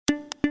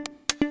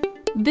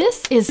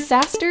This is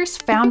SaaStr's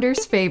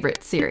Founders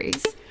Favorite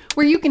series,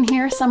 where you can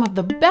hear some of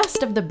the best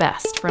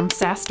from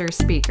SaaStr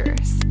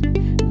speakers.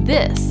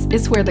 This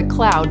is where the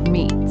cloud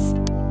meets.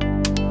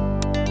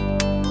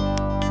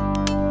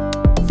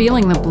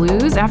 Feeling the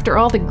blues after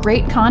all the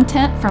great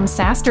content from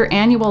SaaStr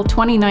Annual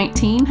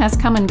 2019 has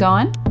come and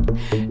gone?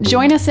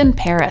 Join us in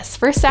Paris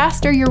for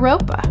SaaStr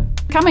Europa,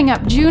 coming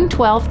up June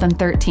 12th and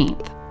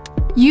 13th.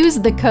 Use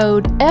the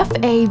code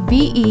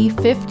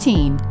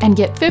FAVE15 and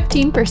get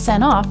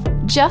 15% off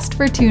just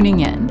for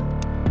tuning in.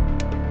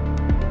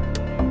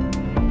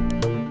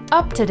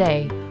 Up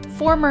today,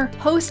 former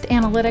Host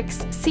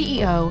Analytics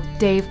CEO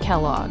Dave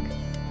Kellogg.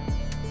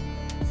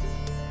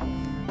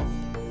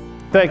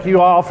 Thank you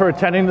all for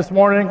attending this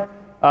morning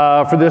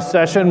for this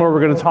session where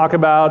we're going to talk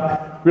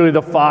about really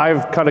the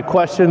 5 kind of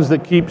questions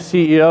that keep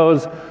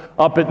CEOs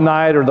up at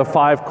night, or the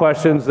 5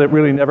 questions that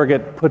really never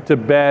get put to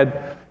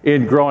bed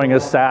in growing a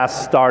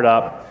SaaS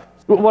startup.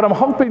 What I'm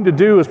hoping to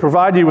do is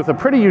provide you with a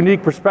pretty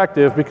unique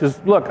perspective because,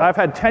 look, I've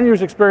had 10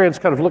 years experience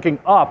kind of looking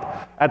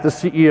up at the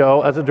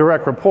CEO as a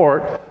direct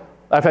report.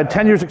 I've had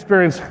 10 years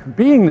experience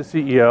being the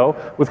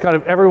CEO with kind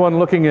of everyone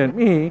looking at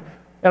me.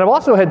 And I've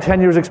also had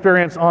 10 years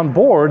experience on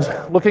boards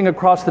looking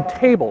across the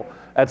table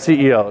at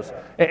CEOs.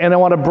 And I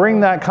want to bring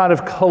that kind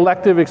of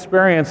collective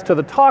experience to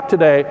the talk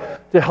today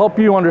to help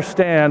you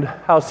understand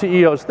how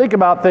CEOs think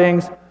about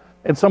things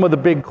and some of the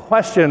big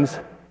questions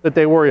that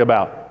they worry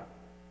about.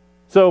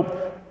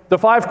 So the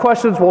 5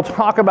 questions we'll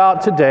talk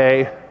about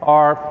today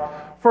are,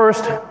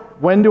 first,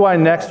 when do I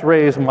next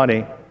raise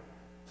money?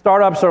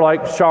 Startups are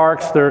like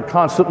sharks. They're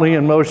constantly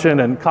in motion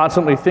and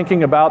constantly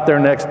thinking about their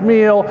next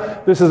meal.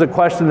 This is a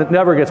question that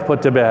never gets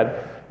put to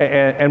bed.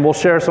 And we'll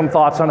share some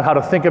thoughts on how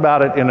to think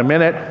about it in a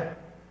minute.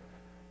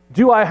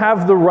 Do I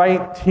have the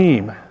right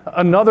team?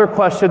 Another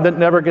question that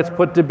never gets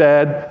put to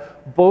bed,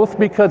 both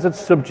because it's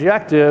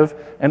subjective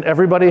and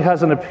everybody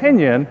has an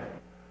opinion,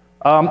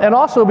 and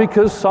also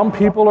because some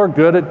people are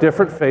good at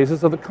different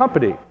phases of the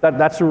company.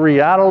 That's a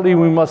reality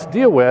we must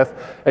deal with.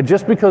 And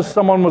just because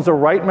someone was a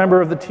right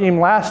member of the team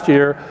last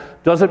year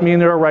doesn't mean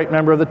they're a right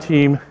member of the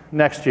team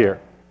next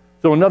year.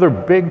 So another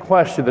big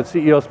question that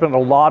CEOs spend a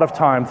lot of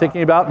time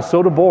thinking about, and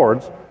so do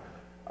boards.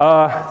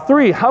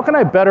 3, how can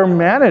I better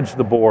manage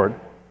the board?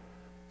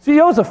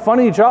 CEO is a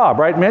funny job,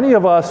 right? Many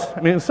of us,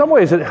 in some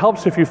ways it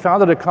helps if you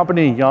founded a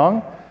company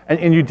young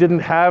and you didn't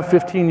have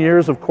 15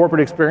 years of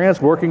corporate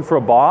experience working for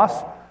a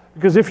boss.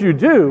 Because if you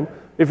do,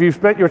 if you've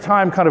spent your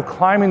time kind of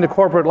climbing the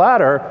corporate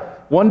ladder,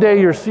 one day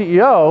you're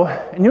CEO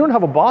and you don't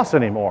have a boss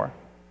anymore,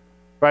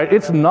 right?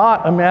 It's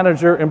not a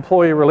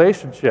manager-employee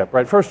relationship,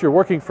 right? First, you're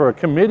working for a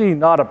committee,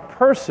 not a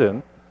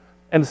person.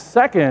 And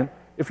second,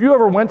 if you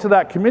ever went to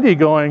that committee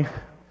going,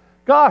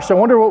 gosh, I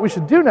wonder what we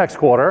should do next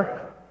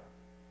quarter,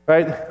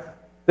 right?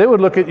 They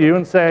would look at you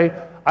and say,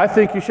 I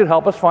think you should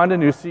help us find a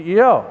new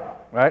CEO,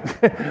 right?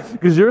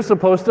 Because you're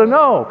supposed to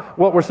know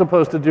what we're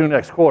supposed to do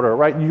next quarter,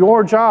 right?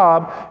 Your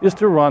job is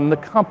to run the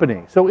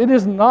company. So it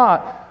is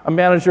not a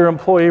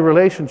manager-employee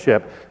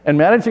relationship, and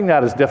managing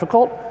that is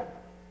difficult.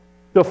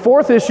 The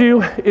 4th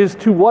issue is,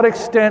 to what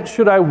extent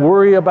should I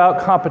worry about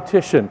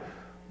competition?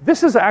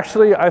 This is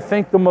actually, I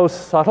think, the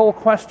most subtle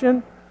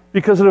question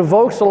because it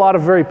evokes a lot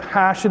of very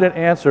passionate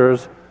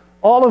answers,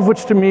 all of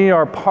which to me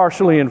are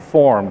partially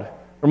informed.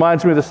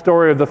 Reminds me of the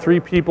story of the 3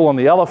 people on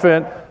the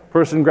elephant.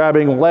 Person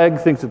grabbing a leg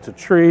thinks it's a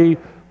tree.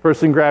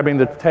 Person grabbing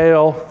the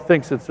tail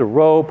thinks it's a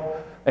rope.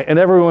 And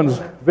everyone's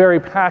very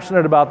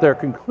passionate about their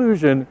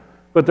conclusion,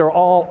 but they're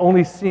all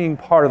only seeing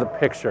part of the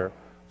picture.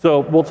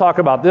 So we'll talk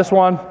about this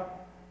one.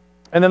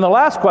 And then the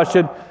last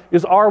question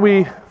is, are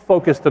we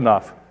focused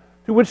enough?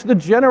 To which the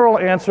general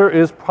answer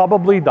is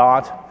probably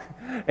not.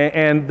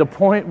 And the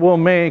point we'll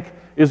make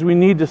is we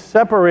need to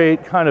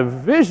separate kind of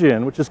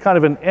vision, which is kind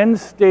of an end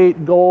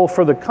state goal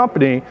for the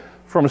company,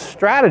 from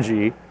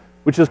strategy,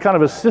 which is kind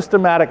of a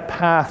systematic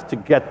path to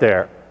get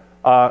there.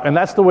 And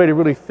that's the way to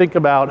really think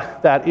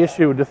about that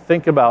issue, to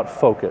think about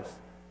focus.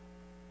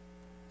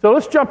 So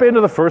let's jump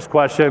into the first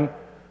question.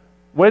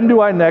 When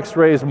do I next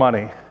raise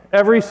money?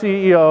 Every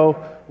CEO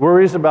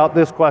worries about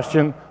this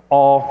question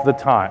all the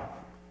time,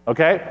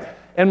 okay?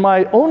 And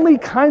my only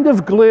kind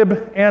of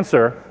glib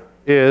answer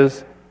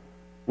is,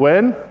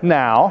 when,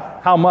 now,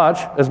 how much,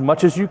 as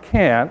much as you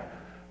can,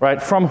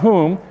 right? From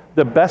whom,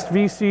 the best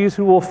VCs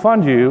who will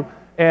fund you,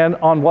 and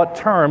on what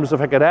terms, if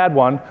I could add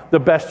one, the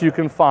best you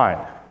can find.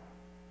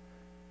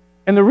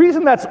 And the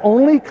reason that's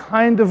only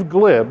kind of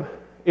glib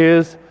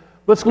is,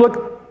 let's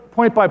look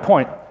point by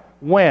point.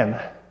 When?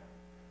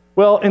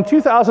 Well, in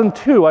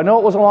 2002, I know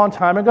it was a long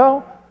time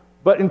ago,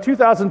 but in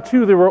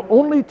 2002, there were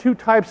only 2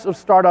 types of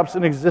startups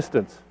in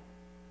existence,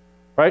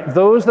 right?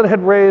 Those that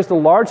had raised a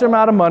large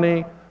amount of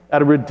money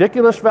at a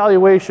ridiculous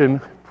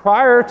valuation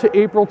prior to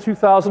April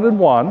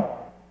 2001,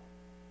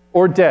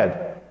 or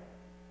dead,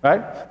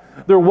 right?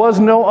 There was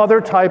no other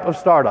type of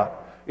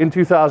startup in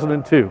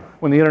 2002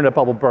 when the internet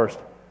bubble burst.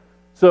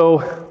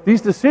 So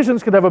these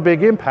decisions could have a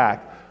big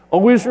impact.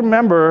 Always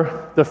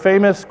remember the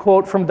famous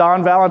quote from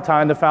Don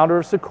Valentine, the founder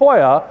of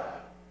Sequoia,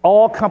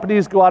 all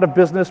companies go out of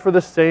business for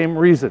the same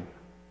reason.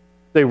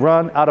 They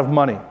run out of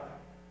money.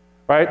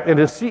 right? And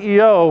as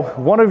CEO,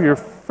 one of your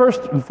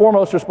first and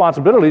foremost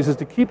responsibilities is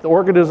to keep the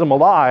organism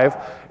alive,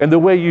 and the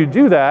way you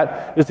do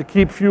that is to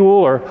keep fuel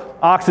or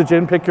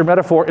oxygen, pick your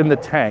metaphor, in the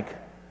tank.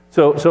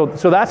 So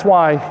that's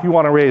why you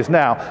want to raise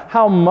now.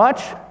 How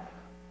much?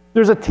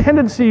 There's a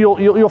tendency,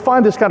 you'll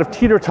find this kind of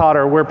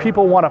teeter-totter where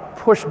people want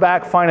to push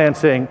back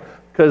financing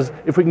because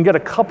if we can get a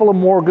couple of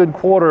more good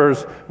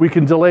quarters, we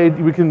can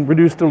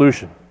reduce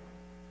dilution.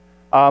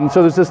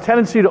 So there's this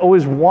tendency to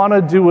always want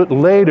to do it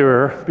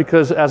later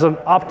because as an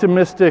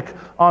optimistic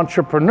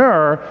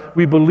entrepreneur,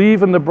 we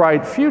believe in the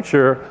bright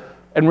future,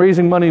 and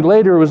raising money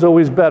later was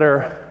always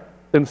better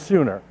than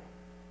sooner.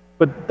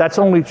 But that's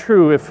only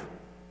true if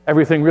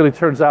everything really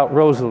turns out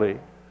rosily.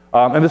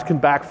 And this can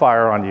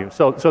backfire on you.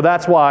 So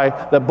that's why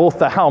that both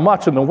the how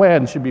much and the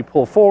when should be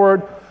pulled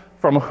forward.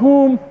 From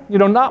whom,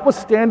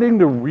 notwithstanding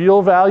the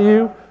real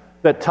value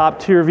that top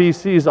tier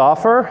VCs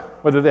offer,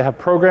 whether they have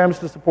programs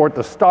to support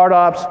the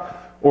startups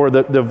or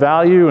the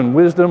value and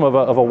wisdom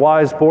of a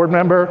wise board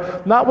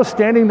member,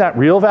 notwithstanding that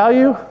real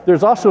value,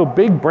 there's also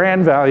big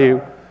brand value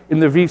in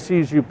the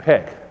VCs you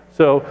pick.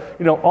 So,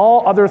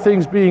 all other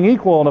things being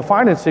equal in a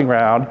financing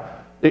round,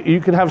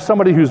 you can have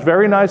somebody who's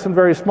very nice and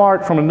very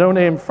smart from a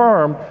no-name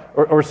firm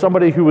or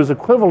somebody who is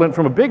equivalent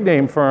from a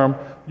big-name firm.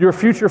 Your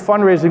future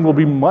fundraising will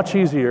be much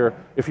easier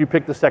if you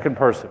pick the second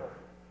person.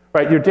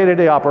 Right? Your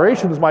day-to-day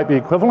operations might be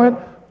equivalent.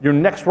 Your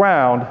next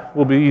round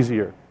will be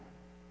easier.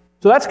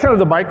 So that's kind of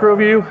the micro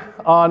view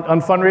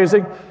on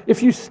fundraising.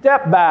 If you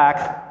step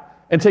back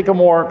and take a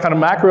more kind of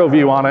macro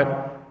view on it,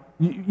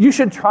 you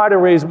should try to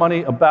raise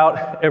money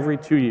about every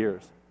 2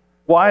 years.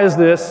 Why is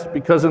this?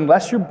 Because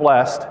unless you're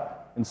blessed,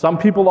 and some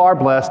people are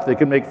blessed, they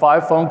can make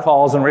 5 phone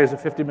calls and raise a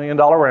 $50 million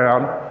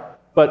round.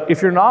 But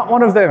if you're not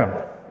one of them,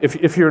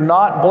 if you're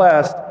not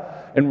blessed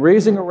and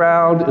raising a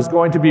round is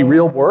going to be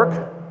real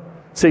work,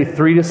 say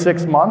 3 to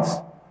 6 months,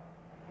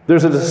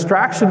 there's a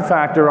distraction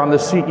factor on the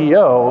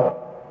CEO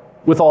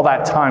with all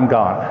that time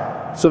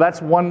gone. So that's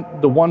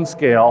the one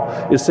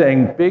scale is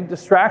saying big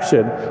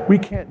distraction. We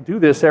can't do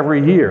this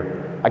every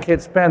year. I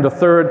can't spend a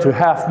third to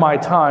half my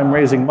time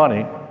raising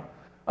money.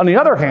 On the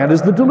other hand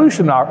is the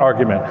dilution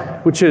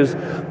argument, which is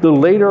the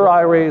later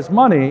I raise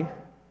money,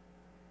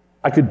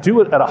 I could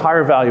do it at a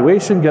higher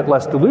valuation, get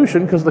less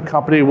dilution because the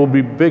company will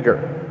be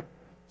bigger.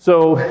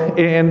 So,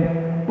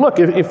 and look,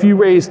 if you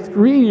raise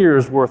 3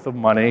 years worth of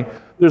money,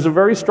 there's a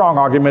very strong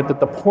argument that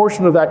the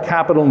portion of that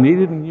capital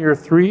needed in year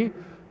 3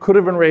 could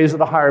have been raised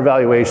at a higher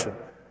valuation.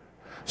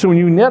 So when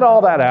you net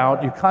all that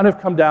out, you kind of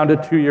come down to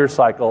 2-year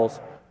cycles.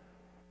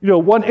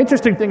 One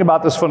interesting thing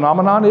about this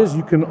phenomenon is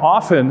you can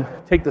often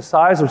take the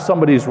size of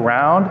somebody's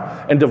round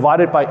and divide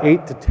it by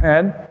 8 to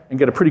 10 and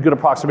get a pretty good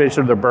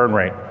approximation of their burn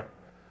rate,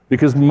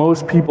 because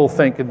most people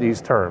think in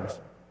these terms.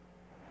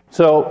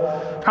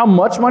 So how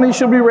much money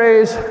should be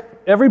raised?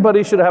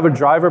 Everybody should have a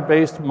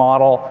driver-based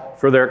model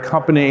for their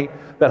company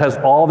that has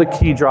all the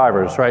key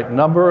drivers, right?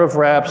 Number of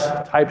reps,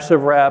 types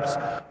of reps,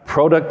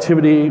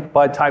 productivity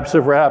by types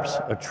of reps,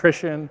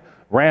 attrition,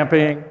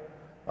 ramping,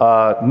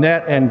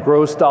 net and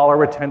gross dollar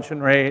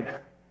retention rate,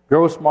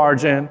 gross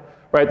margin,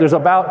 right? There's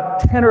about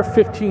 10 or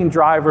 15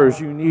 drivers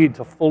you need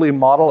to fully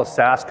model a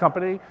SaaS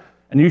company,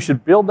 and you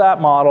should build that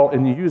model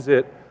and use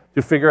it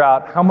to figure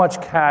out how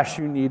much cash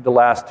you need the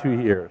last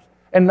 2 years.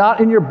 And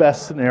not in your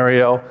best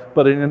scenario,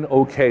 but in an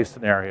okay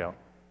scenario.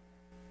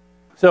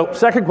 So,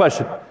 second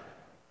question,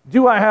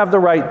 do I have the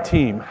right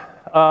team?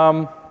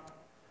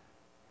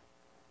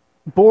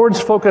 Boards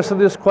focus on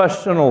this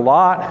question a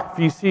lot.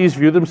 VCs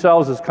view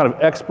themselves as kind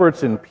of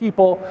experts in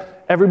people.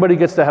 Everybody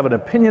gets to have an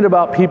opinion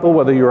about people,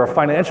 whether you're a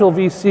financial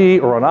VC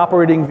or an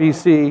operating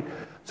VC.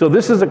 So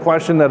this is a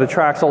question that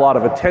attracts a lot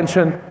of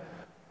attention.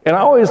 And I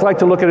always like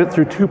to look at it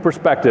through 2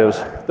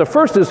 perspectives. The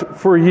first is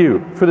for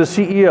you, for the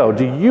CEO.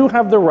 Do you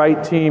have the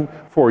right team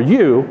for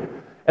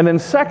you? And then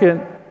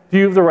second, do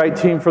you have the right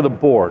team for the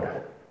board?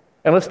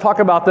 And let's talk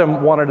about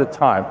them one at a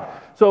time.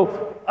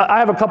 So I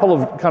have a couple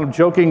of kind of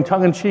joking,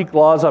 tongue-in-cheek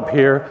laws up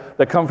here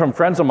that come from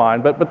friends of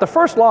mine, but the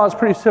first law is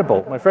pretty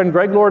simple. My friend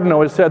Greg Lorden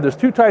always said there's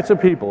 2 types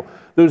of people,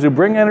 those who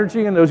bring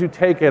energy and those who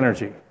take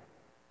energy.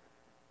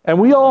 And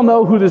we all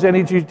know who those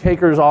energy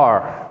takers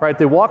are, right?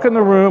 They walk in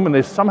the room and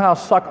they somehow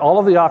suck all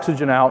of the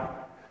oxygen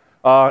out,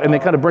 and they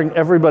kind of bring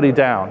everybody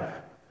down.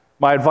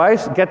 My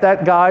advice, get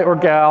that guy or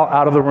gal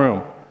out of the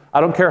room. I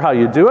don't care how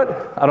you do it.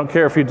 I don't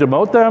care if you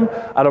demote them.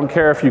 I don't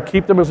care if you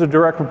keep them as a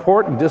direct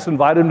report and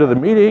disinvite them to the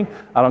meeting.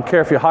 I don't care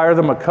if you hire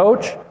them a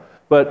coach.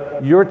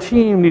 But your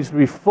team needs to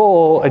be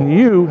full, and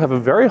you have a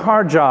very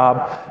hard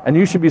job, and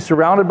you should be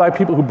surrounded by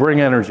people who bring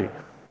energy.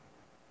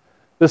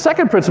 The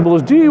second principle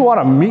is, do you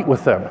want to meet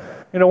with them?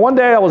 One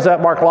day I was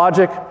at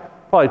MarkLogic,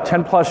 probably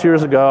 10 plus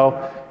years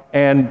ago,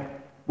 and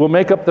we'll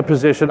make up the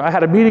position. I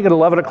had a meeting at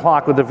 11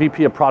 o'clock with the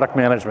VP of Product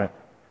Management.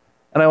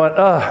 And I went,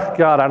 oh,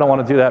 God, I don't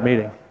want to do that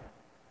meeting.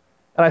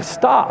 And I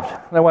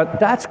stopped, and I went,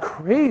 that's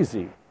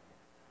crazy.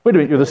 Wait a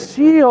minute, you're the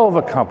CEO of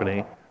a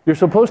company. You're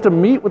supposed to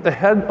meet with the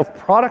head of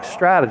product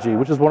strategy,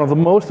 which is one of the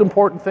most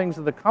important things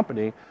of the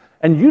company,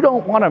 and you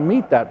don't want to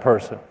meet that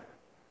person.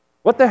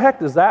 What the heck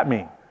does that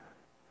mean?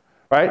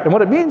 right? And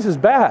what it means is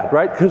bad,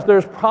 right? Because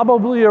there's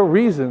probably a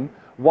reason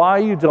why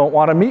you don't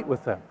want to meet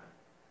with them.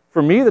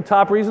 For me, the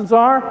top reasons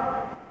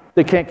are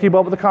they can't keep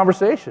up with the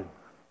conversation,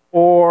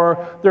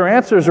 or their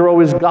answers are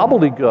always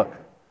gobbledygook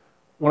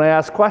when I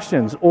ask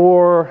questions,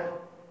 or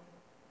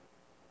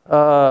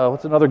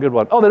what's another good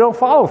one? Oh, they don't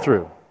follow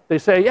through. They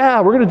say,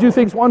 yeah, we're going to do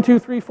things 1, 2,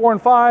 3, 4,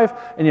 and 5,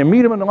 and you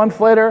meet them a month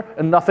later,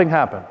 and nothing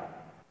happened.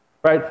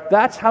 Right?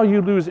 That's how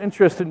you lose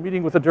interest in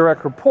meeting with a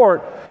direct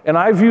report, and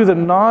I view the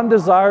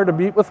non-desire to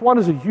meet with one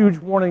as a huge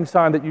warning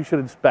sign that you should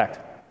inspect.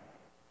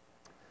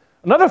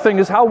 Another thing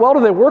is, how well do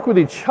they work with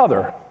each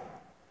other?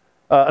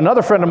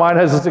 Another friend of mine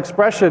has this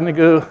expression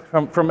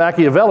from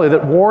Machiavelli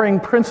that warring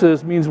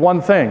princes means one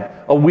thing: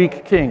 a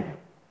weak king.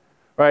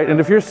 Right? And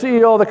if you're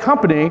CEO of the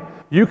company,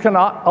 you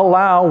cannot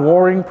allow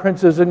warring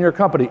princes in your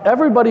company.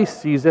 Everybody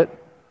sees it.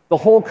 The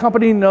whole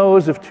company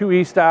knows if 2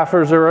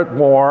 staffers are at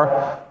war.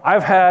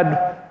 I've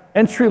had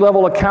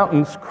entry-level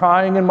accountants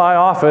crying in my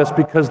office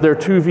because their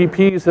 2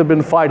 VPs have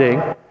been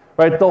fighting.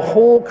 Right? The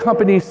whole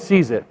company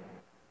sees it.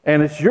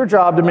 And it's your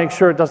job to make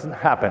sure it doesn't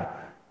happen.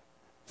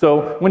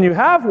 So when you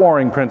have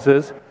warring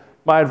princes,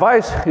 my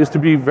advice is to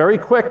be very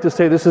quick to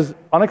say, this is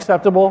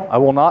unacceptable. I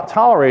will not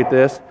tolerate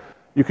this.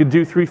 You could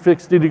do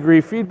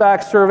 360-degree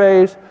feedback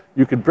surveys.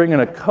 You could bring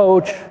in a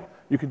coach.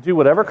 You could do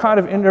whatever kind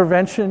of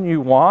intervention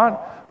you want.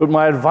 But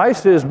my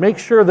advice is make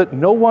sure that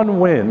no one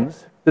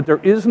wins, that there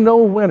is no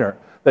winner,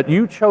 that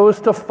you chose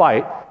to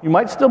fight. You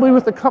might still be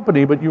with the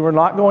company, but you are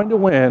not going to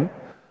win.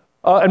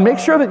 And make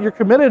sure that you're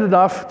committed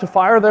enough to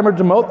fire them or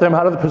demote them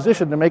out of the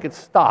position to make it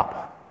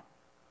stop.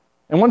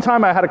 And one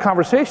time I had a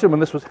conversation when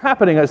this was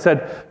happening. I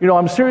said,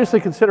 I'm seriously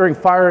considering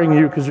firing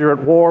you because you're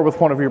at war with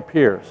one of your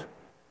peers.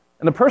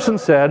 And the person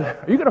said,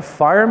 are you going to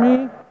fire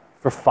me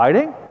for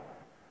fighting? And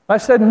I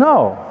said,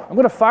 no, I'm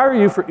going to fire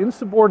you for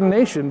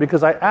insubordination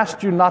because I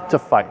asked you not to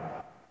fight.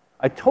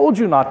 I told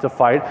you not to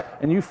fight,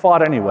 and you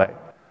fought anyway.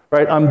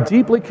 Right? I'm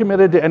deeply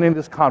committed to ending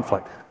this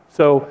conflict.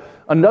 So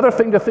another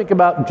thing to think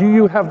about, do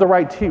you have the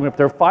right team? If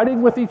they're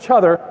fighting with each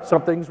other,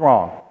 something's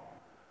wrong.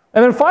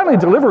 And then finally,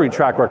 delivery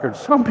track record.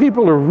 Some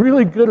people are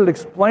really good at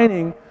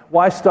explaining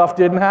why stuff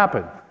didn't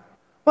happen.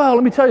 Well,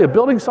 let me tell you,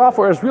 building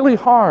software is really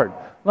hard.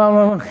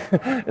 No.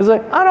 It's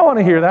like, I don't want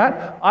to hear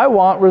that. I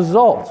want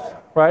results,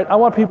 right? I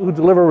want people who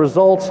deliver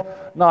results,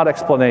 not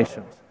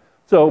explanations.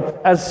 So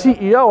as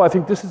CEO, I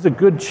think this is a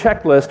good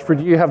checklist for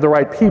do you have the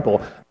right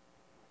people.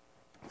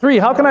 3,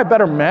 how can I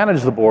better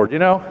manage the board?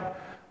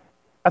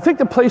 I think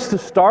the place to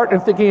start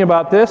in thinking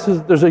about this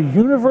is there's a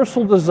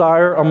universal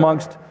desire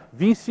amongst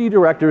VC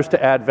directors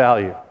to add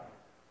value.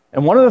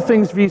 And one of the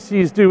things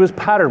VCs do is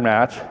pattern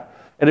match.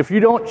 And if you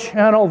don't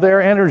channel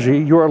their energy,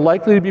 you are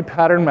likely to be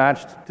pattern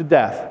matched to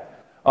death.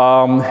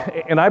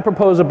 And I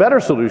propose a better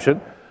solution,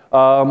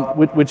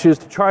 which is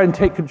to try and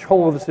take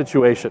control of the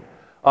situation.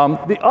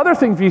 The other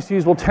thing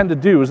VCs will tend to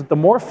do is that the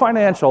more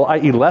financial,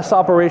 i.e. less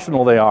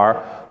operational they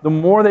are, the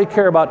more they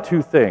care about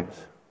 2 things: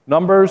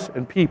 numbers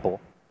and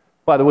people.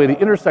 By the way, the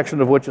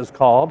intersection of which is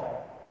called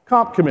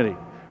comp committee.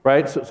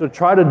 Right? So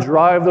try to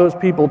drive those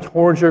people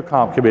towards your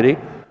comp committee.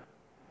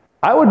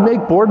 I would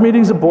make board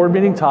meetings a board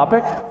meeting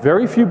topic.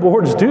 Very few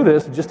boards do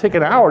this. Just take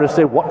an hour to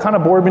say, what kind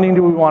of board meeting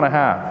do we want to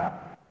have?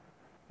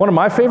 One of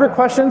my favorite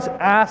questions,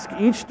 ask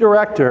each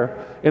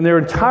director in their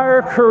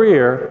entire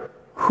career,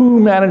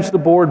 who managed the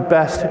board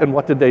best and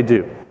what did they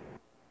do?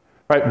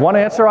 Right? One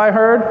answer I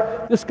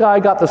heard, this guy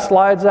got the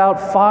slides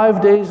out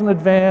 5 days in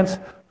advance,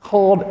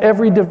 called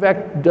every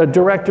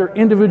director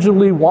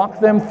individually, walked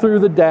them through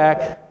the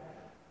deck.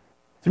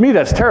 To me,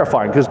 that's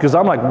terrifying, because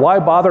I'm like, why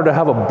bother to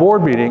have a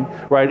board meeting,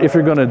 right, if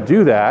you're going to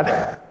do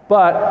that?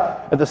 But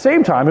at the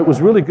same time, it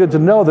was really good to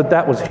know that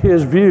that was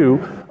his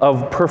view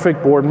of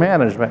perfect board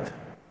management.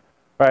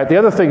 Right? The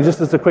other thing,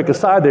 just as a quick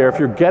aside there, if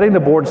you're getting the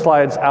board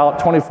slides out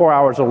 24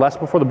 hours or less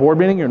before the board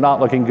meeting, you're not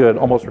looking good,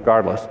 almost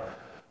regardless.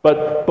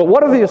 But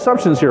what are the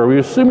assumptions here? Are we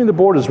assuming the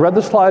board has read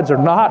the slides or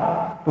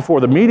not before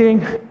the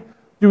meeting?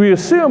 Do we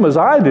assume, as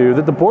I do,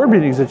 that the board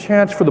meeting is a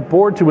chance for the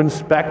board to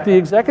inspect the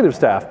executive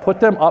staff, put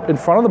them up in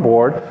front of the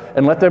board,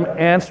 and let them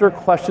answer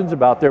questions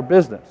about their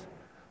business?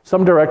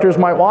 Some directors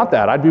might want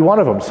that. I'd be one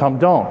of them. Some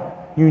don't.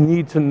 You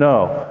need to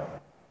know.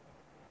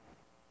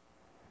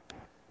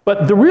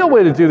 But the real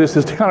way to do this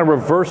is to kind of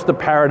reverse the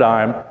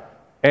paradigm.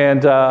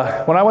 And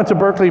when I went to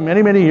Berkeley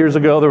many, many years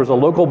ago, there was a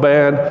local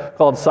band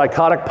called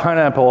Psychotic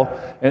Pineapple,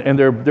 and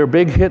their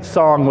big hit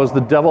song was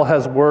 "The Devil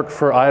Has Work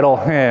for Idle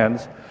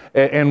Hands."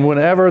 And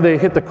whenever they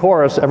hit the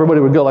chorus, everybody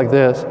would go like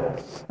this,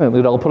 and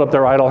they'd all put up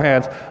their idle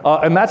hands.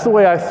 And that's the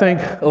way I think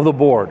of the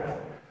board,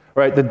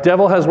 right? The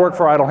devil has work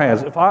for idle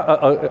hands.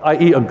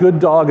 I.e., a good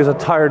dog is a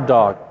tired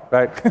dog,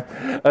 right?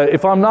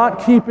 If I'm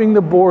not keeping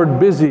the board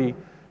busy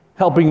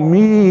helping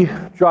me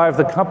drive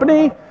the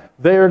company,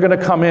 they are going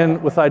to come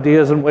in with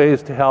ideas and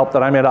ways to help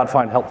that I may not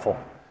find helpful.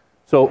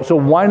 So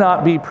why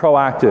not be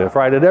proactive,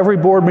 right? At every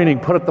board meeting,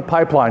 put up the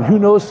pipeline. Who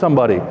knows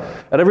somebody?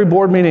 At every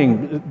board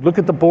meeting, look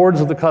at the boards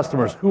of the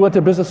customers. Who went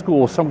to business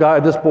school? Some guy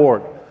at this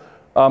board.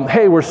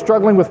 Hey, we're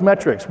struggling with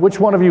metrics. Which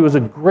one of you is a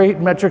great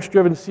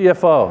metrics-driven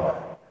CFO?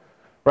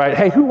 right?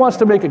 Hey, who wants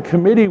to make a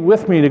committee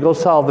with me to go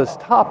solve this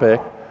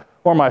topic?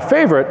 Or my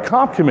favorite,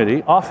 comp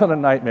committee, often a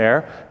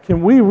nightmare.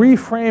 Can we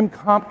reframe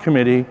comp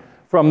committee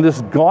from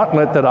this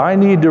gauntlet that I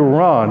need to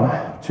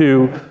run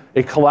to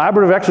a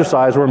collaborative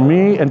exercise where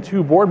me and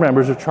 2 board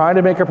members are trying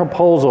to make a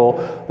proposal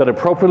that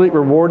appropriately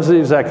rewards the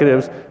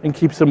executives and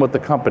keeps them with the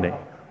company,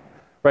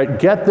 right?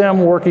 Get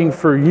them working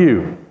for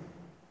you.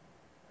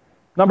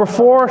 Number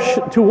 4,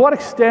 to what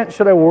extent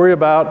should I worry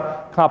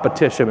about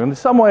competition? And in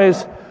some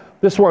ways,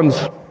 this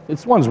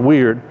one's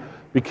weird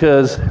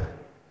because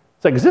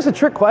it's like, is this a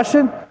trick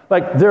question?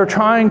 Like, they're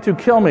trying to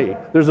kill me.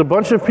 There's a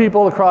bunch of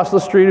people across the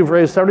street who've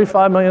raised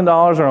 $75 million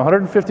or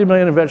 $150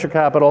 million in venture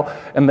capital,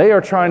 and they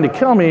are trying to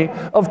kill me.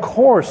 Of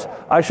course,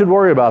 I should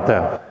worry about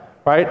them,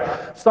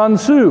 right? Sun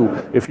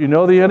Tzu, if you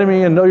know the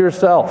enemy and know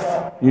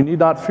yourself, you need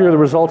not fear the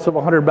results of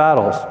 100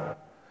 battles.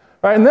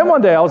 Right? And then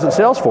one day I was at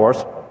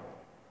Salesforce.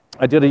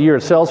 I did a year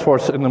at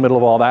Salesforce in the middle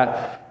of all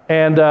that,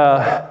 and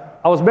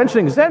I was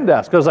mentioning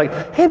Zendesk. I was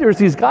like, hey, there's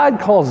these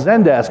guys called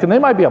Zendesk, and they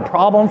might be a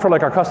problem for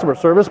like our customer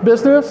service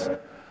business.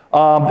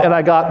 And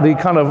I got the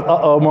kind of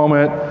uh-oh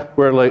moment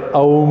where like,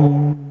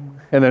 oh,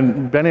 and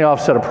then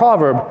Benioff said a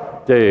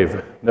proverb,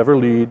 Dave, never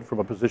lead from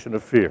a position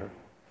of fear.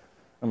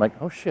 I'm like,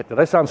 oh shit, did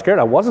I sound scared?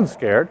 I wasn't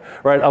scared,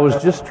 right? I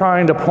was just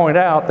trying to point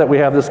out that we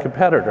have this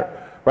competitor,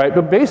 right?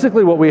 But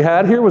basically what we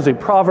had here was a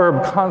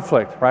proverb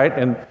conflict, right?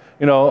 And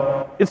you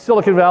know, it's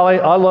Silicon Valley.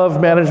 I love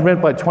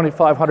management by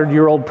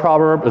 2,500-year-old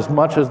proverb as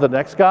much as the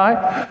next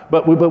guy,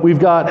 but we've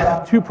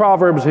got 2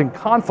 proverbs in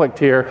conflict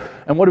here,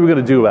 and what are we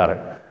going to do about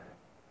it?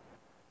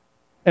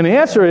 And the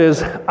answer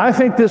is, I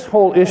think this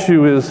whole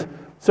issue is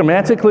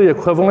semantically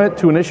equivalent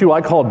to an issue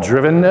I call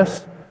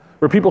drivenness,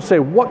 where people say,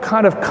 what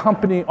kind of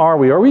company are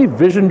we? Are we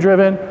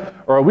vision-driven,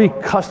 or are we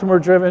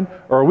customer-driven,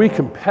 or are we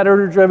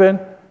competitor-driven?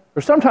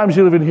 Or sometimes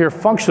you even hear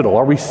functional.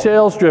 Are we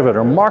sales-driven,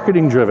 or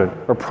marketing-driven,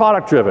 or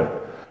product-driven?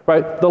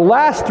 Right? The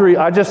last 3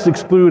 I just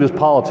exclude as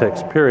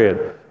politics,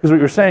 period. Because what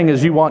you're saying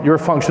is you want your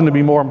function to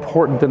be more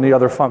important than the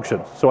other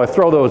functions. So I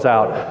throw those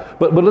out.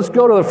 But let's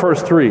go to the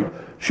first 3.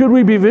 Should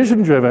we be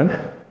vision-driven?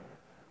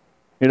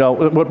 You know,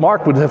 what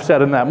Mark would have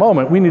said in that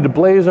moment, we need to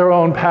blaze our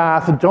own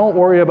path, don't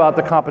worry about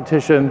the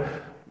competition,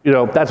 you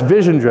know, that's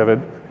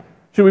vision-driven.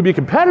 Should we be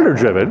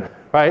competitor-driven,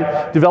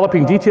 right?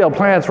 Developing detailed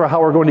plans for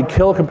how we're going to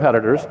kill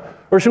competitors,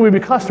 or should we be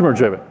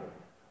customer-driven?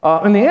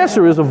 And the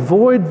answer is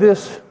avoid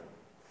this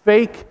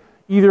fake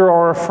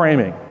either-or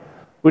framing,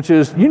 which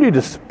is you need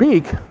to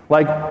speak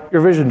like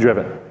you're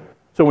vision-driven.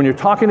 So when you're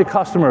talking to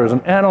customers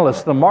and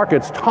analysts, the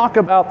markets, talk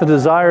about the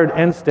desired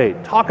end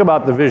state, talk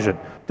about the vision,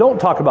 don't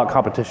talk about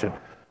competition.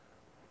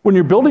 When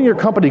you're building your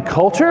company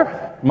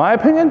culture, in my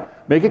opinion,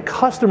 make it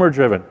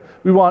customer-driven.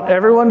 We want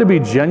everyone to be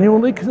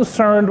genuinely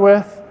concerned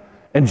with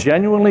and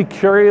genuinely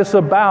curious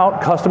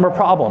about customer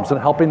problems and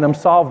helping them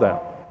solve them.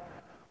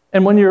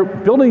 And when you're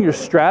building your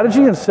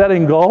strategy and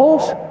setting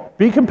goals,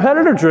 be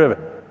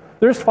competitor-driven.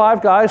 There's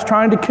 5 guys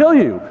trying to kill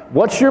you.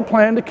 What's your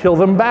plan to kill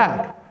them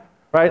back?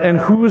 Right? And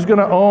who's going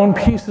to own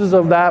pieces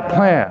of that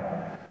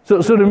plan?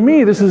 So to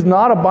me, this is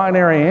not a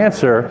binary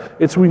answer.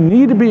 It's we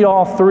need to be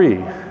all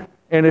 3.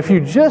 And if you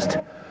just,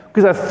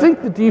 because I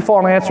think the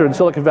default answer in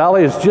Silicon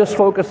Valley is just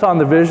focus on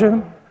the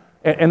vision,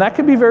 and that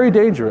can be very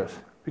dangerous.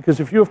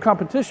 Because if you have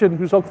competition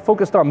who's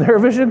focused on their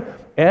vision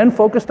and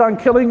focused on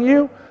killing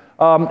you,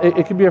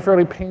 it can be a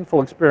fairly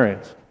painful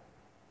experience.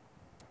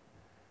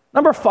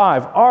 Number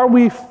 5, are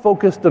we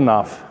focused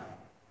enough?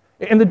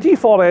 And the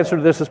default answer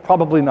to this is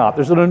probably not.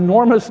 There's an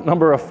enormous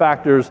number of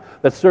factors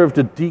that serve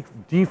to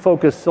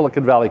defocus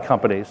Silicon Valley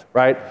companies,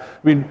 right? I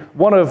mean,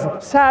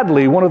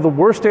 sadly, one of the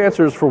worst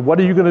answers for what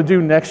are you going to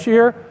do next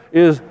year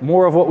is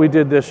more of what we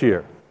did this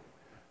year,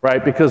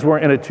 right? Because we're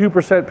in a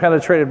 2%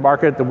 penetrated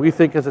market that we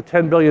think is a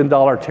 $10 billion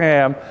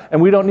TAM,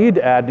 and we don't need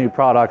to add new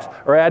products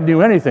or add new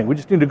anything. We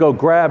just need to go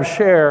grab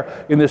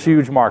share in this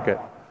huge market.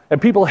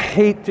 And people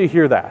hate to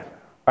hear that.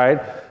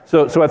 Right?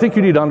 So I think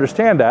you need to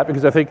understand that,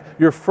 because I think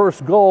your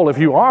first goal, if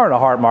you are in a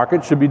hard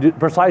market, should be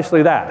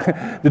precisely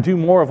that, to do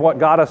more of what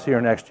got us here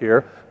next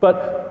year.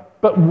 But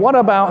what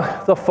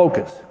about the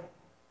focus?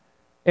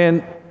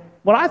 And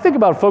when I think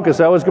about focus,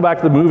 I always go back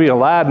to the movie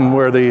Aladdin,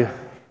 where the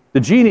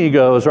genie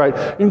goes,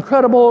 right?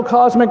 Incredible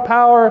cosmic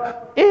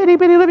power, itty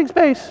bitty living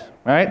space,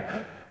 right?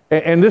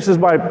 And this is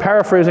my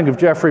paraphrasing of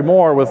Jeffrey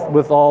Moore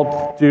with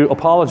all due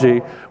apology,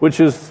 which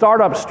is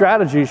startup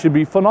strategy should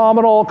be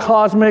phenomenal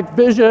cosmic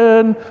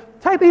vision,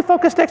 tightly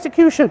focused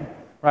execution,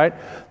 right?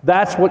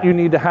 That's what you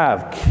need to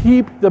have.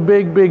 Keep the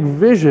big, big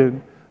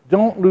vision.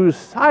 Don't lose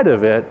sight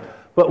of it.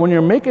 But when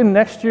you're making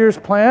next year's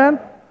plan,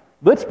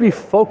 let's be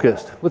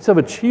focused. Let's have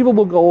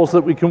achievable goals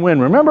that we can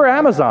win. Remember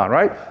Amazon,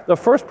 right? The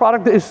first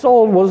product they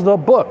sold was the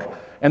book.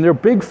 And their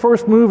big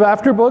first move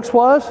after books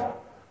was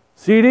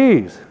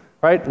CDs.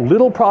 Right?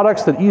 Little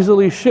products that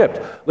easily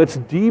shipped. Let's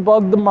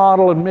debug the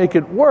model and make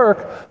it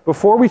work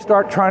before we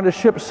start trying to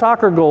ship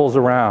soccer goals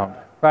around.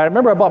 Right? I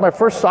remember I bought my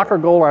first soccer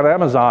goal on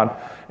Amazon,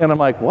 and I'm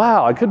like,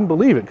 wow, I couldn't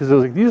believe it, because it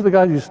was like, these are the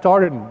guys who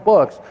started in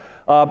books.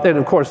 And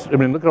of course, I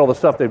mean, look at all the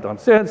stuff they've done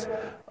since.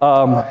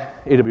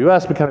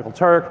 AWS, Mechanical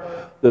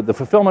Turk, the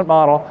fulfillment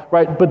model,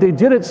 right? But they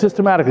did it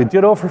systematically.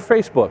 Ditto for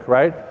Facebook,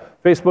 right?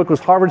 Facebook was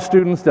Harvard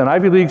students, then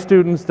Ivy League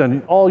students,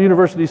 then all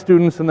university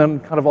students, and then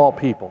kind of all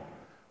people,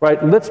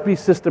 right? Let's be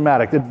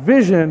systematic. That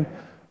vision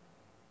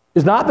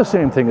is not the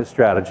same thing as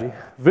strategy.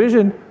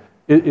 Vision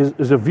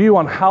is a view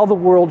on how the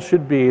world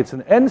should be. It's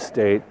an end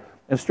state,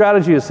 and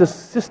strategy is this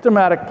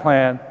systematic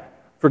plan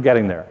for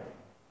getting there.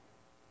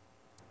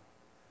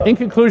 In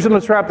conclusion,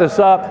 let's wrap this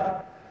up.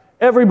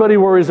 Everybody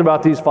worries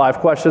about these 5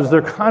 questions.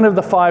 They're kind of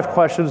the 5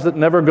 questions that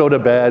never go to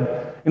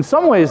bed. In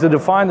some ways, they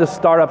define the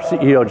startup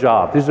CEO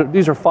job.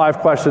 These are 5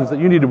 questions that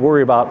you need to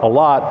worry about a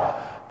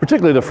lot,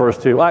 particularly the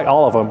first 2,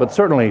 all of them, but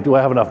certainly, do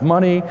I have enough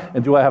money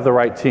and do I have the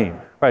right team?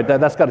 Right,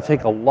 that's got to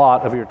take a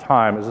lot of your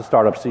time as a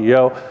startup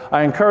CEO.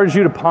 I encourage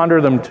you to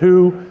ponder them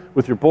too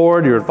with your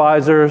board, your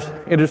advisors,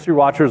 industry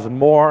watchers, and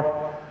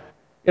more.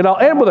 And I'll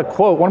end with a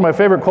quote, one of my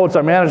favorite quotes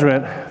on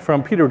management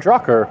from Peter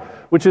Drucker,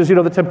 which is,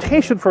 the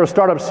temptation for a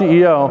startup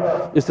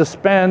CEO is to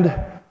spend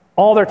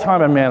all their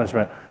time on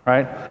management,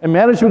 right? And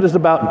management is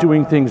about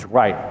doing things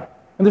right.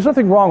 And there's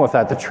nothing wrong with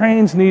that. The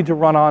trains need to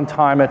run on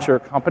time at your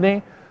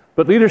company,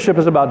 but leadership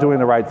is about doing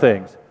the right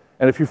things.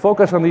 And if you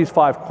focus on these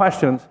 5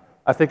 questions,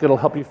 I think it'll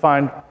help you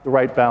find the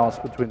right balance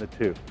between the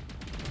two.